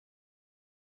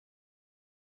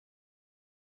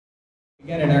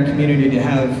Again, in our community to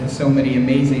have so many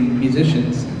amazing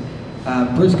musicians.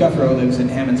 Bruce Guthro lives in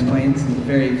Hammonds Plains. He's a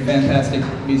very fantastic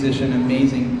musician,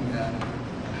 amazing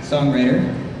songwriter.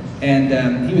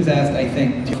 And he was asked, I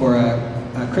think, for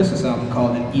a Christmas album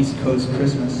called An East Coast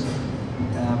Christmas.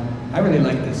 I really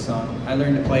like this song. I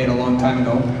learned to play it a long time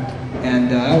ago.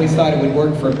 And I always thought it would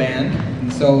work for a band.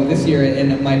 And so this year,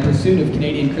 in my pursuit of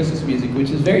Canadian Christmas music,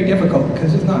 which is very difficult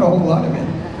because there's not a whole lot of it,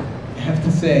 I have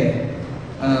to say,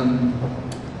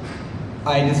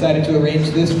 I decided to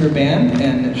arrange this for band,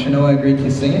 and Shanoa agreed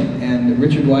to sing it, and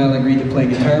Richard Wile agreed to play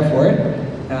guitar for it,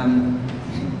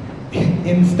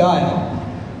 in style.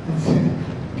 It's a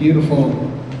beautiful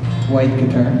white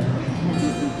guitar.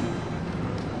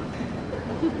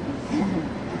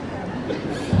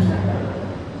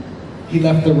 He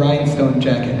left the rhinestone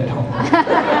jacket at home.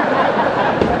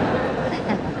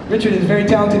 Richard is a very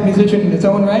talented musician in his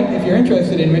own right. If you're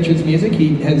interested in Richard's music,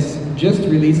 he has just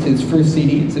released his first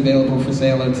CD. It's available for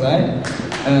sale outside.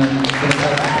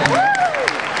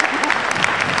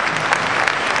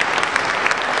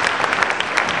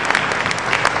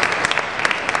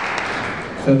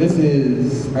 So this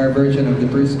is our version of the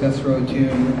Bruce Guthro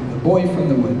tune, The Boy from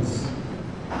the Woods.